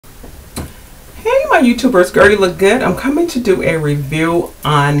Hey my YouTubers, girl, you look good. I'm coming to do a review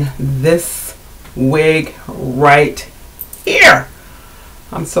on this wig right here.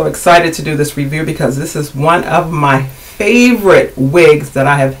 I'm so excited to do this review because this is one of my favorite wigs that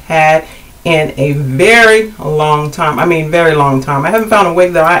I have had in a very long time. I mean, very long time. I haven't found a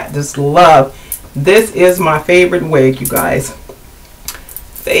wig that I just love. This is my favorite wig, you guys.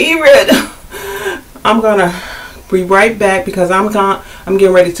 Favorite. I'm gonna be right back because I'm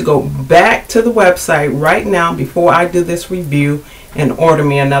getting ready to go back to the website right now before I do this review and order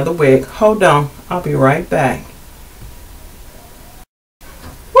me another wig. Hold on, I'll be right back.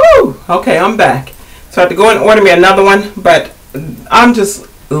 Woo! Okay, I'm back. So I have to go and order me another one, but I'm just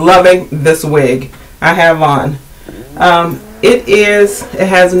loving this wig I have on. It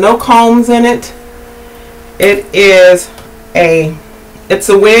has no combs in it. It's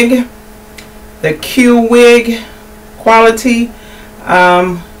a wig, the Q wig quality.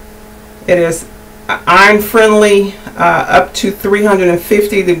 It is iron friendly, up to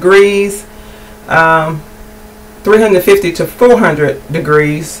 350 degrees, 350 to 400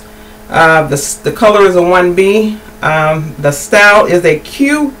 degrees. The color is a 1B. The style is a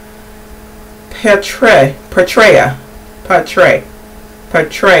Q Portrait, but it's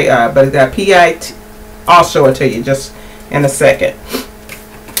got P-I-T. I'll show it to you just in a second.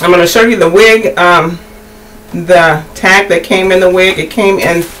 I'm going to show you the wig, the tag that came in the wig. It came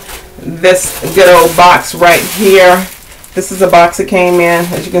in this good old box right here. This is the box it came in.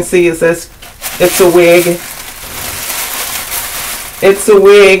 As you can see, it says it's a wig. It's a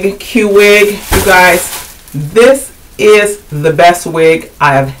wig, Q wig. You guys, this is the best wig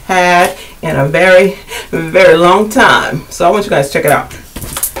I have had in a very, very long time. So I want you guys to check it out.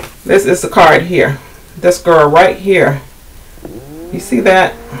 This is the card here. This girl right here. You see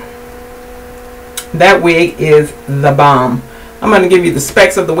that? That wig is the bomb. I'm going to give you the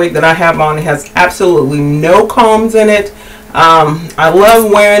specs of the wig that I have on. It has absolutely no combs in it. I love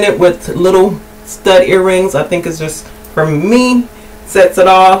wearing it with little stud earrings. I think it's just, for me, sets it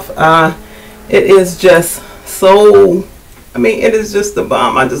off. It is just so, I mean, it is just the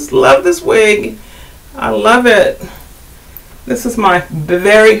bomb. I just love this wig. I love it. This is my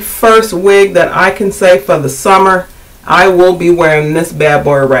very first wig that I can say for the summer. I will be wearing this bad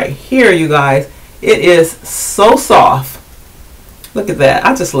boy right here, you guys. It is so soft. Look at that.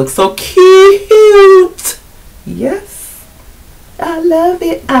 I just look so cute. Yes. I love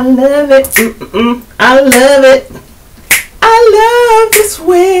it. I love it. I love it. I love this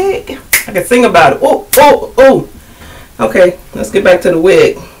wig. I can sing about it. Oh, oh, oh. Okay, let's get back to the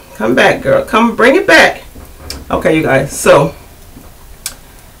wig. Come back, girl. Come bring it back. Okay, you guys. So,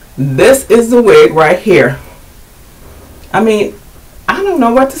 this is the wig right here. I mean, I don't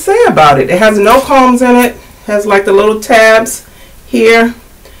know what to say about it. It has no combs in it. It has like the little tabs here.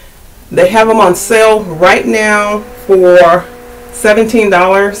 They have them on sale right now for $17.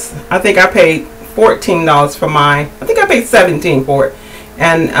 I think I paid $14 for mine. I think I paid $17 for it.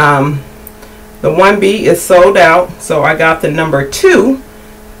 And the 1B is sold out. So I got the number 2.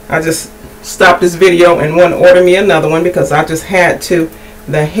 I just stopped this video and went to order me another one because I just had to.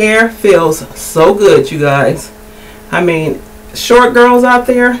 The hair feels so good, you guys. I mean, short girls out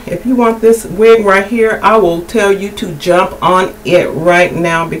there, if you want this wig right here, I will tell you to jump on it right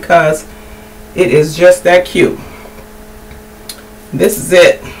now because it is just that cute. This is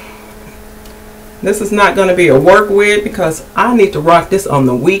it. This is not going to be a work wig because I need to rock this on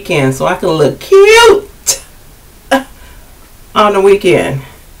the weekend so I can look cute on the weekend.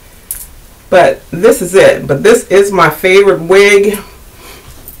 But this is it. But this is my favorite wig.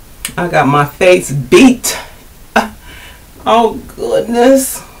 I got my face beat. Oh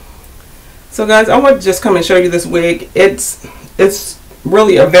goodness. So guys, I want to just come and show you this wig. It's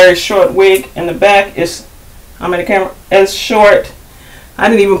really a very short wig. In the back is, I'm in the camera, it's short. I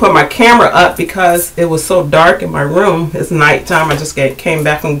didn't even put my camera up because it was so dark in my room. It's nighttime. I just came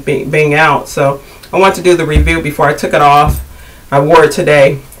back from being out. So I want to do the review before I took it off. I wore it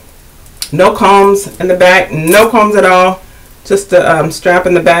today. No combs in the back. No combs at all. Just the strap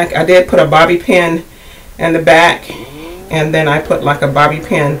in the back. I did put a bobby pin in the back. And then I put like a bobby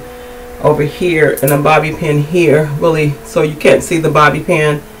pin over here and a bobby pin here, really, so you can't see the bobby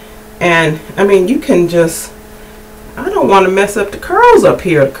pin. And I mean, you can just, I don't want to mess up the curls up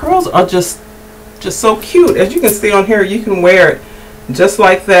here. The curls are just so cute. As you can see on here, you can wear it just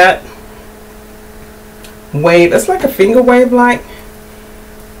like that. Wave. It's like a finger wave, like.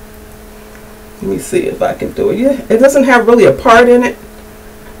 Let me see if I can do it. Yeah, it doesn't have really a part in it.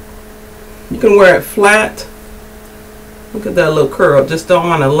 You can wear it flat. Look at that little curl. Just don't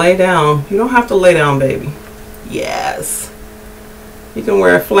want to lay down. You don't have to lay down, baby. Yes. You can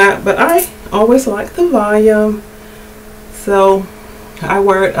wear it flat, but always like the volume, so I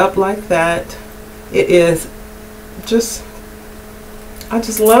wear it up like that. It is just, I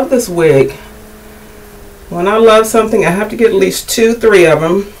just love this wig. When I love something, I have to get at least 2-3 of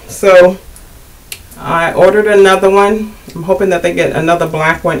them. So I ordered another one. I'm hoping that they get another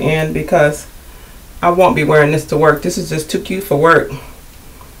black one in, because I won't be wearing this to work. This is just too cute for work.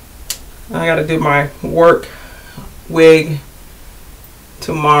 I gotta do my work wig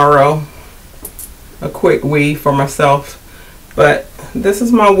tomorrow, a quick weave for myself. But this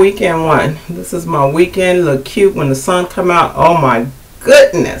is my weekend one. This is my weekend. Look cute when the sun come out. Oh my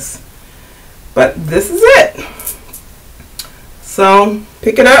goodness. But this is it. So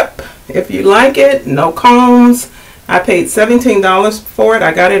pick it up if you like it. No combs. I paid $17 for it.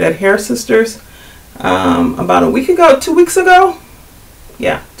 I got it at Hair Sisters about a week ago, 2 weeks ago.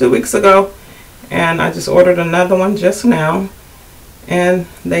 Yeah, 2 weeks ago. And I just ordered another one just now. And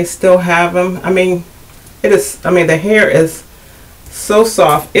they still have them. I mean, it is, I mean, the hair is so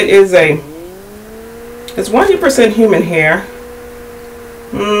soft. It is it's 100% human hair.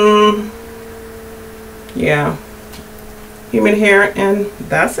 Yeah, human hair, and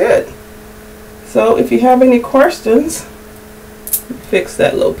that's it. So if you have any questions, fix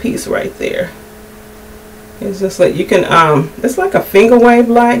that little piece right there. It's just like you can it's like a finger wave,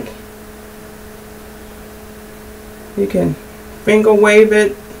 like you can finger wave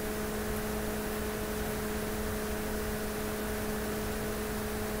it.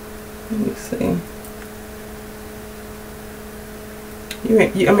 Let me see.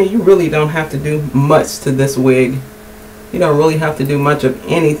 I mean, you really don't have to do much to this wig. You don't really have to do much of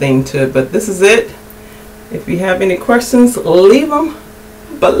anything to it, but this is it. If you have any questions, leave them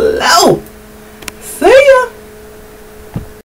below.